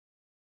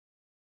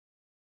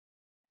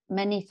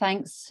many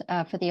thanks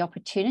for the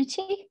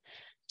opportunity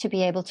to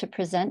be able to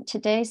present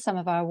today some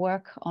of our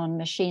work on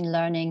machine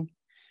learning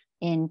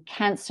in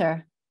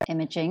cancer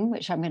imaging,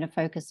 which I'm going to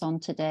focus on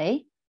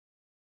today.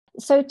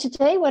 So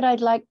today, what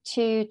I'd like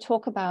to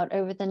talk about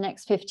over the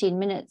next 15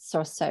 minutes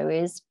or so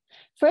is,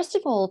 first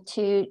of all,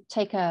 to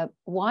take a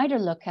wider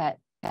look at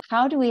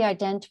how do we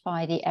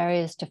identify the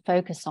areas to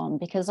focus on,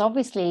 because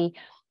obviously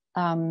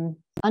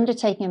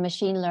undertaking a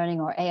machine learning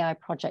or AI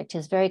project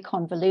is very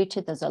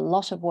convoluted. There's a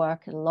lot of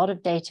work, a lot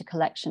of data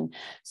collection.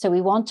 So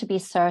we want to be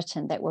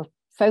certain that we're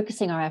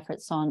focusing our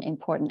efforts on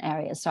important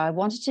areas. So I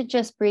wanted to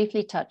just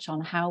briefly touch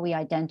on how we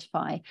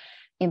identify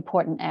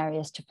important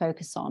areas to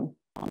focus on.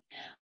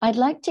 I'd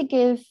like to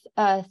give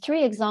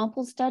 3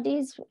 example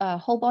studies,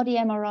 whole body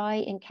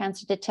MRI in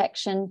cancer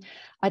detection.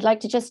 I'd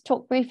like to just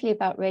talk briefly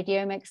about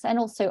radiomics and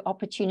also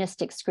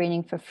opportunistic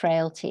screening for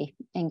frailty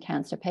in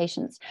cancer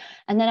patients.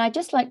 And then I'd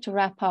just like to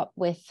wrap up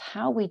with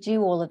how we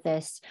do all of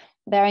this,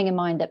 bearing in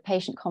mind that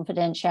patient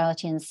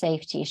confidentiality and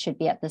safety should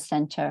be at the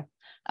center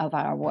of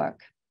our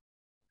work.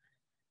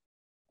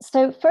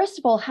 So first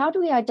of all, how do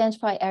we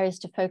identify areas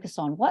to focus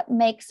on? What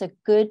makes a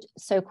good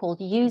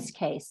so-called use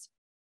case?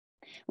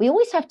 We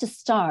always have to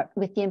start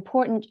with the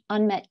important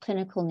unmet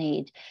clinical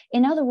need.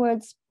 In other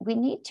words, we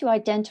need to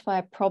identify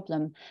a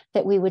problem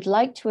that we would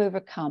like to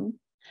overcome,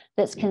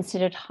 that's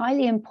considered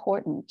highly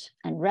important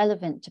and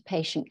relevant to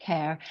patient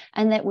care,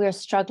 and that we're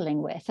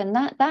struggling with. And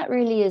that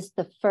really is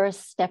the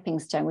first stepping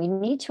stone. We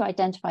need to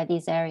identify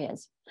these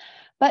areas.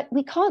 But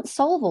we can't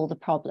solve all the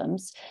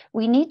problems.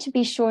 We need to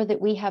be sure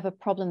that we have a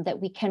problem that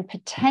we can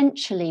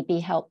potentially be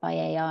helped by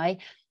AI.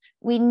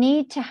 We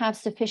need to have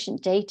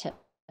sufficient data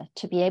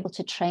to be able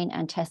to train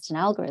and test an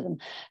algorithm.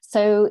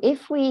 So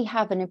if we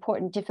have an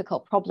important,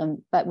 difficult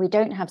problem, but we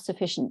don't have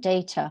sufficient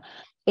data,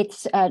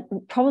 it's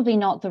probably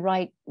not the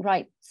right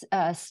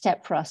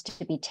step for us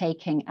to be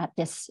taking at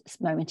this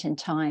moment in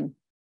time.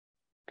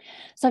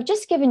 So I've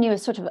just given you a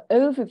sort of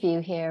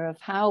overview here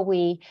of how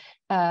we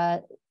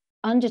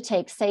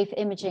undertake safe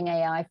imaging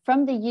AI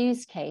from the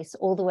use case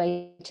all the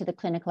way to the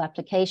clinical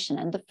application.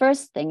 And the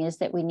first thing is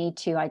that we need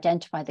to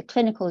identify the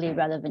clinically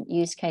relevant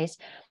use case.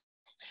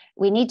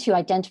 We need to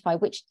identify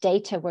which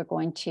data we're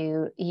going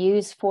to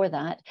use for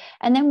that.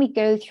 And then we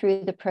go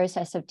through the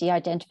process of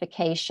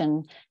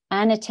de-identification,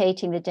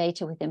 annotating the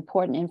data with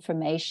important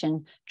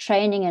information,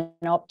 training and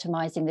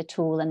optimizing the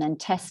tool, and then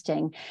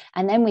testing.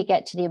 And then we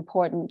get to the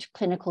important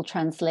clinical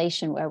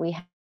translation, where we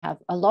have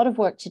a lot of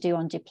work to do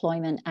on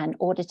deployment and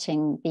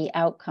auditing the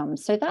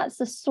outcomes. So that's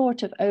the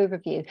sort of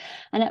overview.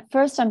 And at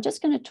first, I'm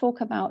just going to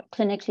talk about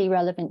clinically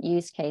relevant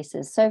use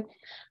cases. So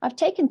I've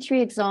taken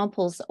 3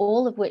 examples,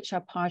 all of which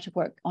are part of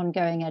work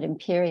ongoing at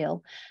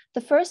Imperial.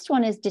 The first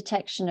one is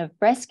detection of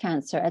breast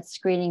cancer at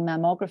screening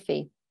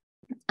mammography.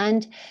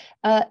 And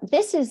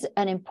this is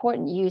an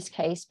important use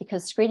case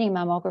because screening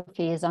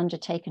mammography is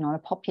undertaken on a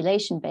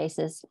population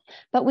basis,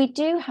 but we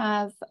do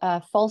have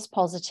false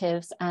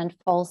positives and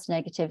false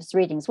negatives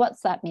readings. What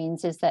that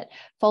means is that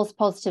false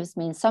positives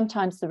means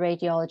sometimes the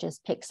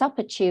radiologist picks up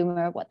a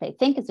tumor, what they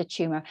think is a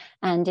tumor,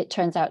 and it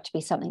turns out to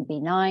be something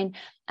benign,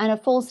 and a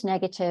false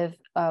negative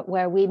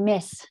where we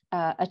miss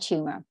a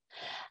tumor.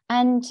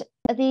 And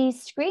the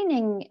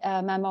screening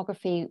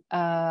mammography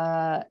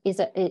is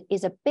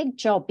a big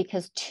job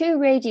because 2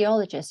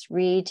 radiologists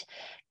read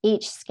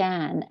each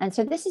scan. And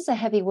so this is a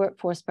heavy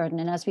workforce burden.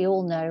 And as we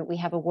all know, we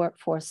have a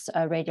workforce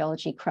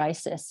radiology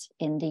crisis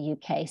in the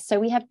UK. So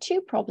we have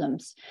 2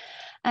 problems.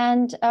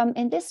 And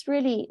in this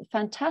really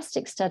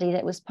fantastic study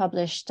that was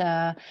published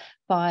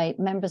by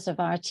members of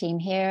our team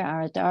here,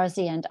 Ara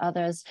Darzi and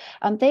others,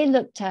 they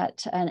looked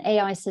at an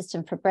AI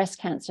system for breast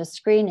cancer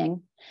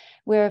screening.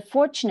 We're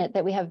fortunate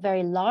that we have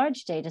very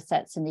large data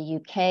sets in the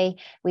UK.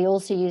 We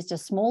also used a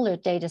smaller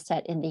data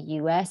set in the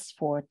US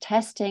for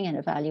testing and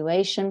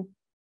evaluation.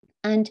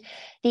 And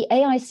the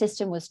AI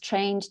system was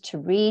trained to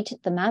read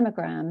the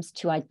mammograms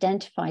to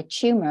identify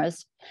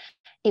tumors.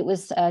 It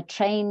was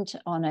trained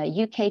on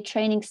a UK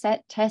training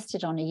set,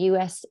 tested on a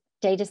US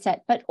data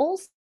set, but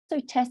also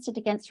tested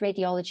against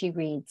radiology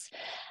reads.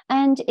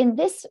 And in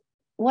this,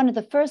 one of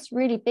the first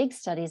really big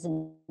studies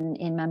in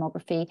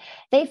mammography,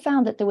 they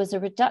found that there was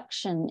a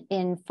reduction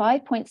in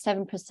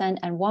 5.7%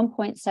 and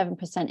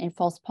 1.7% in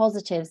false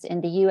positives in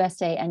the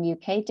USA and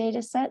UK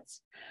data sets,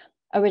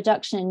 a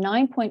reduction in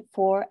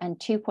 9.4% and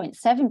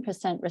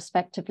 2.7%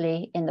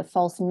 respectively in the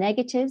false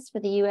negatives for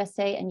the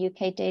USA and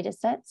UK data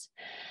sets.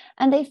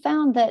 And they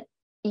found that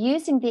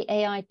using the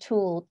AI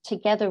tool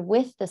together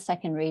with the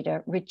second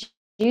reader reduced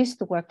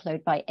the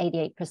workload by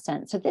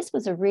 88%. So this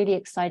was a really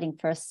exciting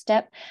first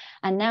step.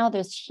 And now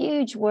there's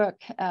huge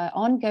work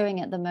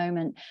ongoing at the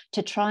moment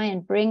to try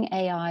and bring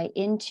AI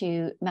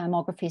into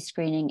mammography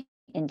screening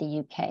in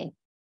the UK.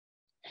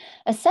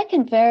 A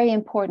second very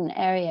important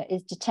area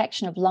is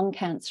detection of lung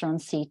cancer on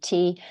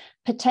CT,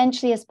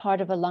 potentially as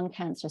part of a lung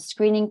cancer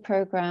screening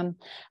program,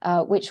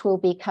 which will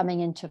be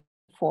coming into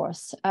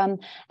force.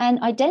 And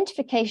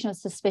identification of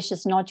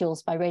suspicious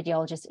nodules by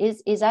radiologists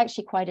is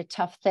actually quite a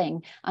tough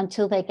thing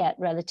until they get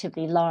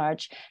relatively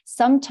large.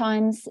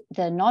 Sometimes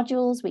the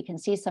nodules, we can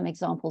see some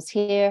examples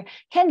here,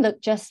 can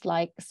look just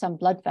like some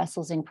blood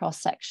vessels in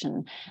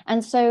cross-section.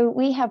 And so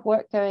we have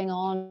work going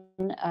on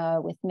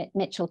with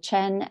Mitchell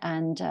Chen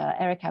and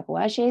Eric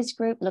Abouagier's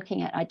group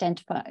looking at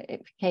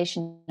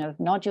identification of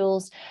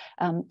nodules,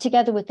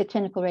 together with the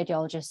clinical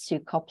radiologist Sue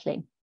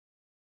Copley.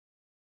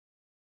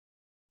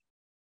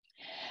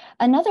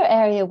 Another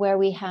area where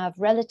we have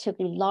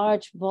relatively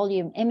large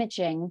volume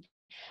imaging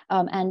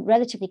and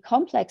relatively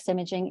complex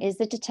imaging is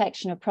the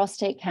detection of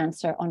prostate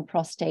cancer on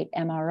prostate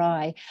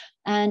MRI.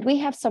 And we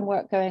have some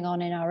work going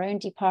on in our own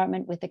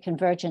department with a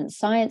Convergent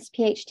Science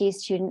PhD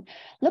student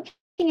looking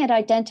at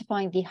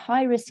identifying the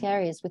high-risk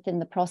areas within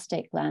the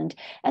prostate gland.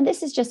 And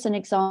this is just an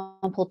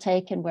example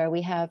taken where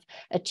we have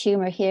a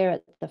tumor here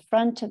at the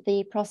front of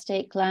the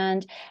prostate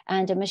gland,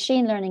 and a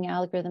machine learning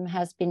algorithm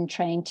has been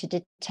trained to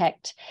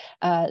detect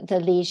the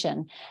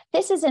lesion.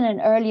 This is in an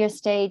earlier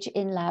stage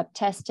in lab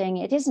testing.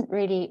 It isn't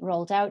really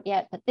rolled out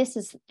yet, but this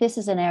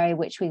is an area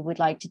which we would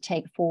like to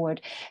take forward,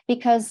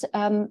 because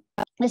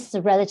this is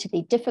a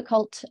relatively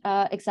difficult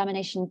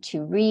examination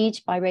to read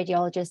by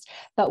radiologists,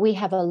 but we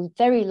have a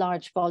very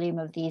large volume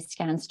of these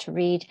scans to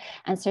read.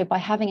 And so by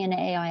having an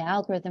AI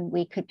algorithm,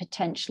 we could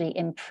potentially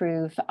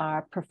improve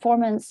our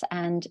performance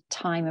and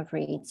time of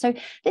read. So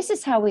this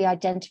is how we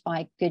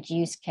identify good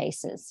use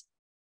cases.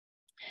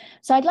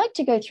 So I'd like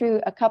to go through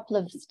a couple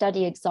of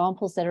study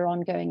examples that are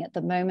ongoing at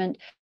the moment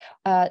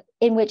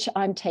in which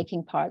I'm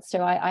taking part.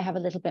 So I have a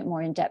little bit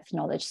more in-depth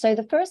knowledge. So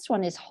the first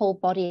one is whole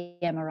body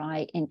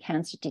MRI in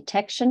cancer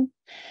detection.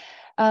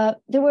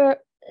 There were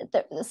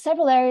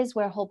several areas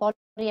where whole body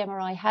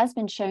MRI has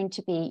been shown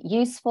to be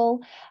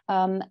useful,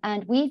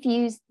 and we've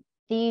used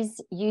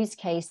these use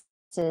cases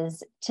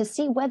to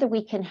see whether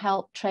we can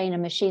help train a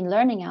machine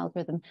learning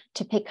algorithm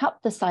to pick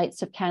up the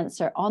sites of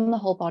cancer on the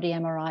whole body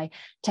MRI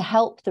to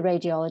help the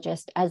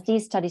radiologist, as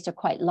these studies are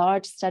quite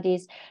large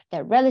studies.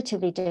 They're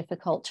relatively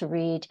difficult to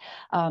read,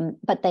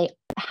 but they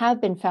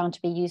have been found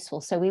to be useful.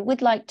 So we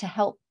would like to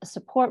help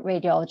support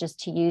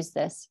radiologists to use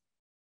this.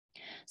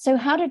 So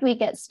how did we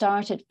get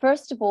started?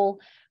 First of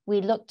all,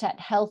 we looked at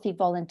healthy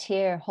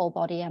volunteer whole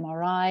body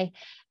MRI,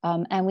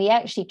 and we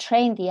actually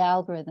trained the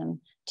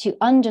algorithm to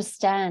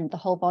understand the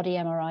whole body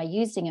MRI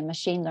using a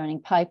machine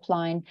learning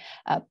pipeline,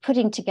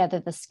 putting together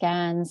the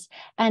scans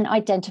and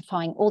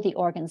identifying all the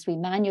organs. We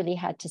manually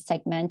had to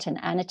segment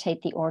and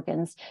annotate the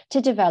organs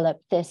to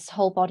develop this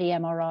whole body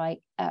MRI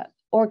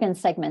organ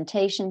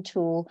segmentation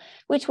tool,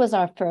 which was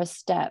our first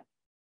step.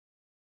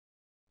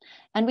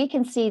 And we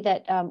can see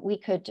that we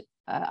could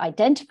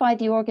identify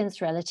the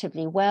organs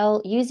relatively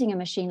well using a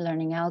machine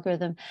learning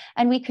algorithm.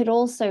 And we could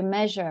also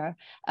measure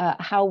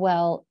how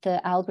well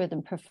the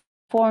algorithm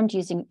performed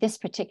using this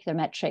particular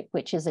metric,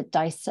 which is a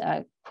DICE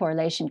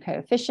correlation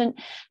coefficient.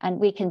 And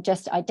we can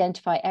just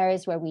identify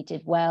areas where we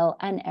did well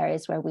and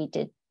areas where we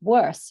did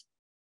worse.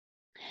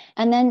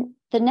 And then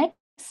the next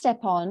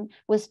step on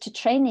was to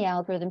train the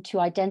algorithm to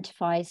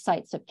identify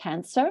sites of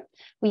cancer.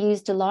 We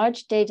used a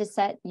large data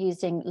set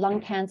using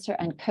lung cancer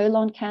and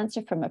colon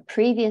cancer from a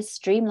previous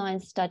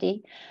streamlined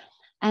study.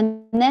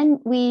 And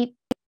then we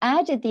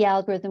added the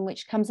algorithm,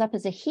 which comes up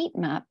as a heat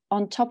map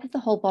on top of the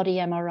whole body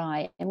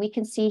MRI. And we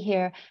can see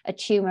here a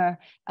tumor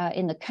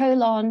in the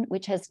colon,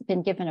 which has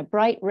been given a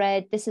bright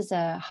red. This is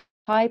a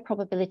high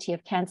probability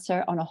of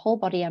cancer on a whole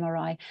body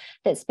MRI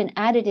that's been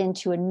added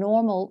into a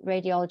normal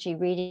radiology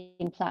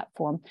reading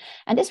platform.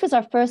 And this was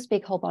our first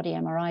big whole body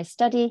MRI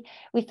study.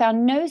 We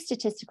found no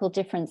statistical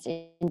difference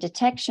in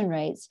detection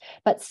rates,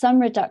 but some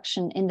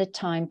reduction in the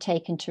time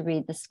taken to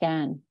read the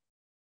scan.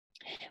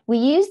 We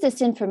use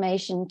this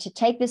information to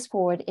take this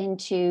forward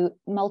into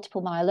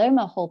multiple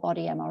myeloma whole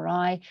body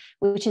MRI,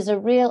 which is a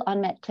real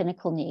unmet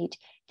clinical need.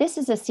 This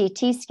is a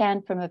CT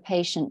scan from a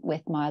patient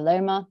with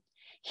myeloma.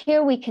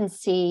 Here we can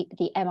see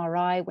the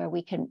MRI where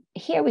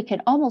here we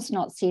can almost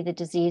not see the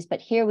disease,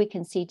 but here we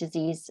can see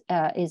disease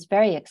is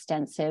very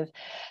extensive.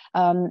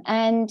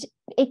 And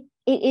it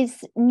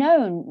is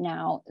known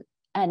now,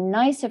 and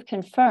NICE have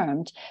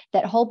confirmed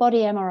that whole body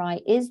MRI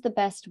is the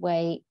best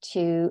way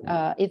to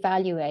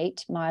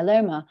evaluate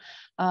myeloma.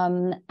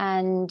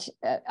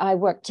 I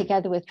worked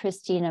together with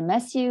Christina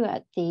Messieu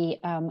at the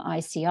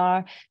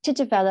ICR to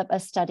develop a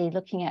study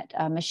looking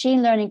at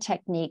machine learning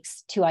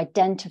techniques to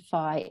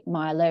identify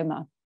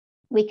myeloma.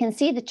 We can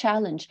see the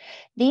challenge.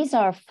 These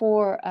are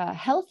for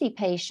healthy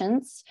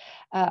patients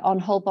on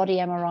whole body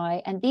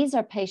MRI, and these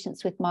are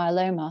patients with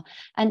myeloma.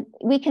 And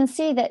we can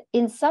see that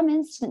in some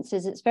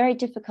instances, it's very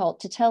difficult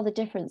to tell the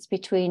difference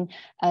between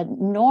a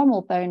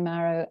normal bone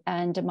marrow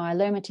and a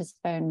myelomatous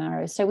bone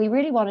marrow. So we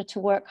really wanted to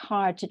work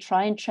hard to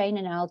try and train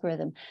an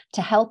algorithm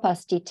to help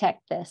us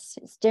detect this.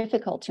 It's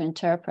difficult to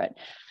interpret.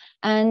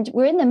 And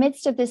we're in the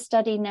midst of this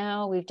study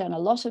now. We've done a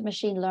lot of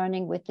machine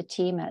learning with the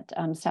team at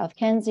South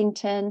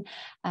Kensington,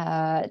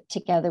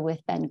 together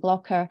with Ben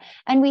Glocker.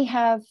 And we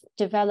have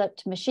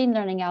developed machine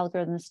learning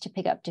algorithms to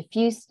pick up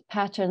diffuse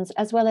patterns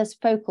as well as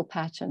focal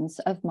patterns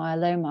of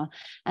myeloma.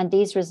 And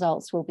these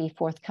results will be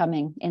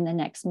forthcoming in the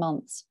next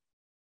months.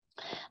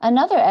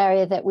 Another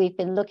area that we've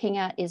been looking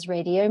at is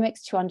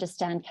radiomics to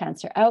understand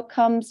cancer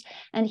outcomes.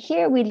 And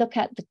here we look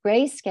at the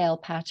grayscale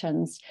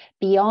patterns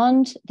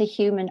beyond the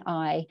human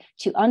eye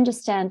to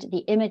understand the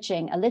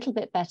imaging a little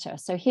bit better.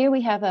 So here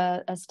we have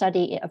a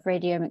study of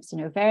radiomics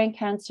in ovarian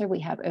cancer. We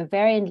have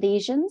ovarian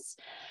lesions.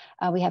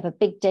 We have a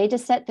big data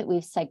set that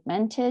we've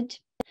segmented.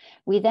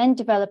 We then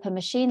develop a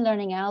machine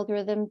learning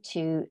algorithm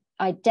to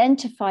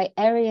identify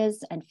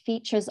areas and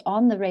features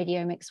on the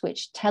radiomics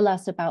which tell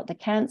us about the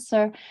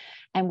cancer.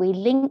 And we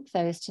link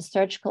those to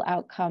surgical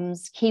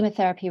outcomes,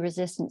 chemotherapy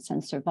resistance,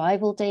 and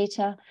survival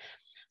data.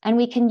 And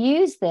we can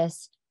use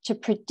this to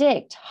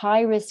predict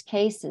high-risk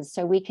cases.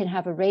 So we can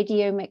have a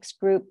radiomics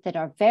group that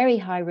are very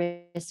high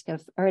risk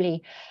of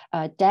early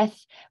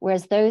death,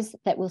 whereas those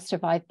that will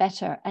survive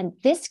better. And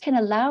this can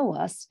allow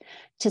us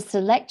to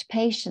select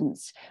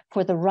patients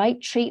for the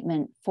right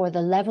treatment for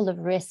the level of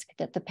risk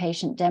that the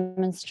patient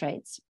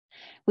demonstrates.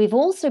 We've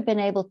also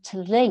been able to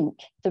link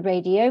the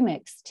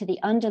radiomics to the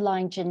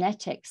underlying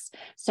genetics.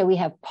 So we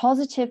have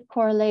positive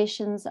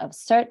correlations of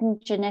certain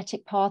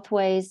genetic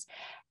pathways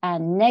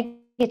and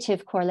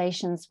negative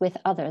correlations with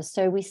others.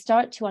 So we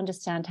start to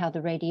understand how the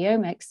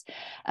radiomics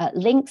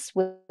links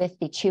with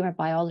the tumor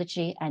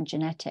biology and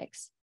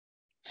genetics.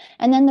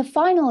 And then the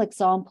final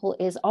example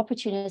is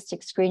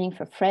opportunistic screening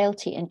for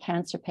frailty in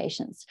cancer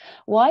patients.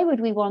 Why would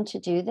we want to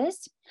do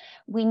this?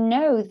 We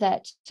know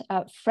that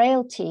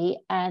frailty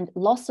and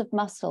loss of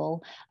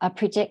muscle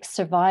predicts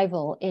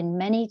survival in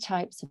many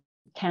types of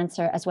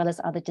cancer as well as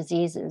other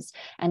diseases.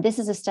 And this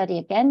is a study,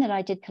 again, that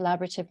I did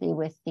collaboratively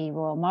with the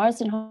Royal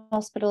Marsden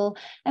Hospital.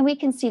 And we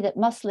can see that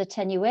muscle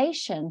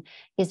attenuation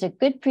is a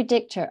good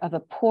predictor of a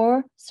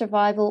poor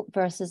survival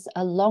versus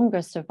a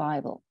longer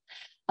survival.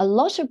 A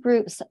lot of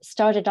groups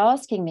started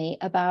asking me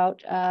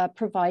about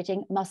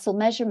providing muscle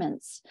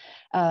measurements.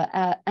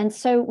 And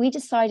so we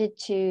decided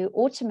to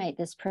automate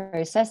this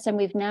process. And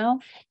we've now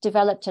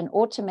developed an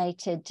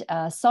automated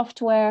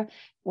software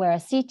where a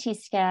CT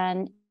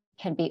scan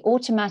can be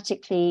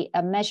automatically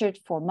measured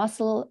for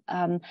muscle.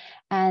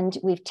 And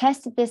we've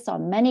tested this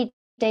on many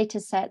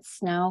data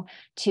sets now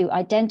to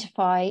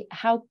identify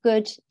how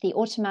good the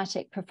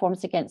automatic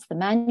performs against the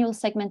manual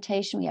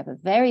segmentation. We have a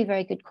very,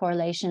 very good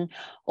correlation,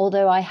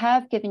 although I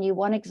have given you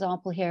one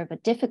example here of a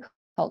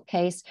difficult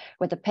case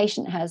where the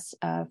patient has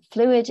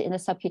fluid in the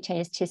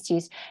subcutaneous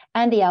tissues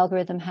and the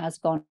algorithm has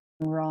gone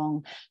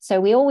wrong.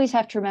 So we always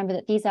have to remember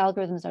that these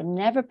algorithms are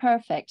never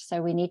perfect,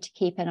 so we need to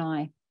keep an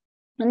eye.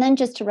 And then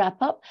just to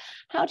wrap up,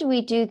 how do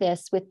we do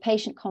this with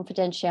patient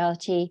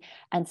confidentiality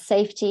and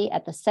safety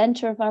at the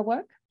center of our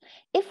work?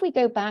 If we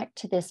go back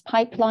to this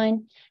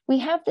pipeline, we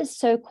have this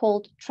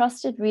so-called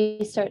trusted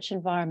research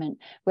environment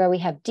where we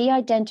have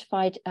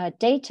de-identified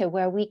data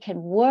where we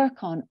can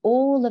work on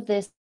all of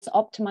this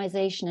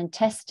optimization and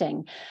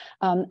testing,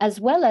 as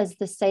well as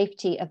the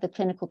safety of the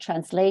clinical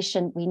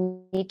translation. We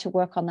need to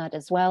work on that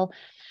as well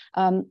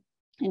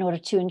in order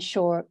to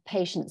ensure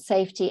patient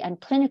safety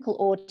and clinical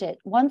audit.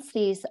 Once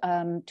these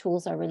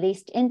tools are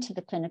released into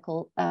the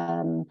clinical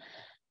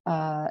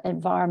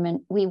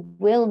environment, we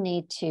will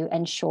need to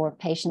ensure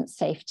patient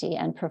safety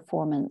and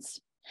performance.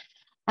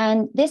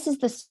 And this is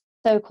the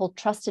so-called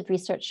trusted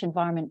research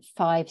environment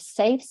 5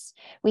 safes.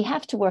 We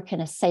have to work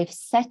in a safe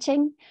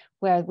setting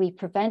where we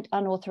prevent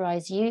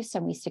unauthorized use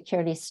and we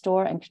securely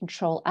store and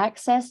control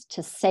access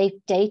to safe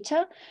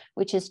data,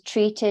 which is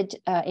treated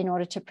in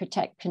order to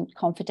protect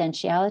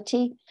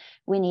confidentiality.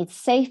 We need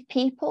safe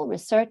people,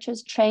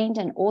 researchers trained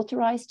and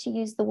authorized to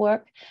use the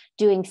work,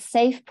 doing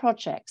safe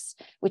projects,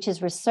 which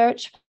is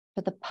research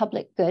for the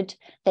public good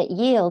that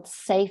yields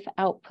safe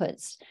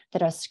outputs,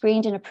 that are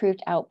screened and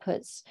approved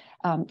outputs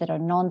that are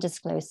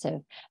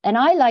non-disclosive. And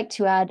I like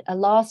to add a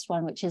last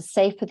one, which is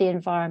safe for the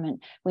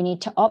environment. We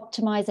need to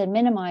optimize and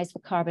minimize the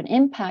carbon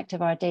impact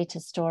of our data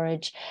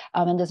storage.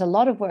 And there's a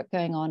lot of work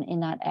going on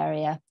in that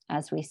area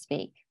as we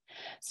speak.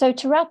 So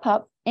to wrap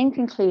up, in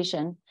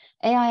conclusion,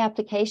 AI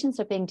applications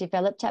are being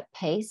developed at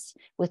pace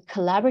with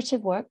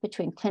collaborative work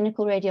between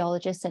clinical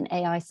radiologists and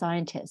AI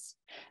scientists.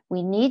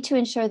 We need to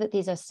ensure that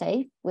these are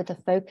safe with a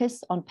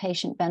focus on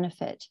patient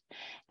benefit.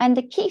 And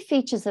the key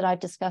features that I've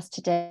discussed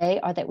today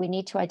are that we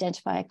need to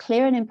identify a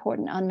clear and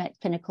important unmet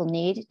clinical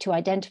need to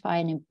identify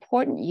an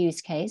important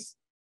use case.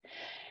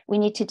 We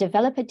need to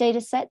develop a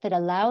data set that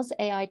allows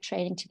AI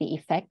training to be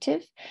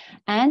effective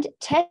and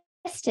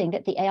testing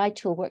that the AI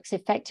tool works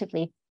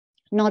effectively,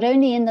 not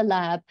only in the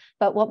lab,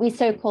 but what we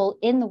so-call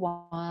in the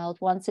wild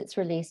once it's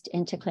released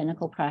into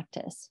clinical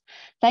practice.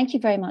 Thank you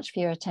very much for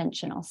your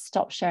attention. I'll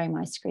stop sharing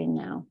my screen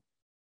now.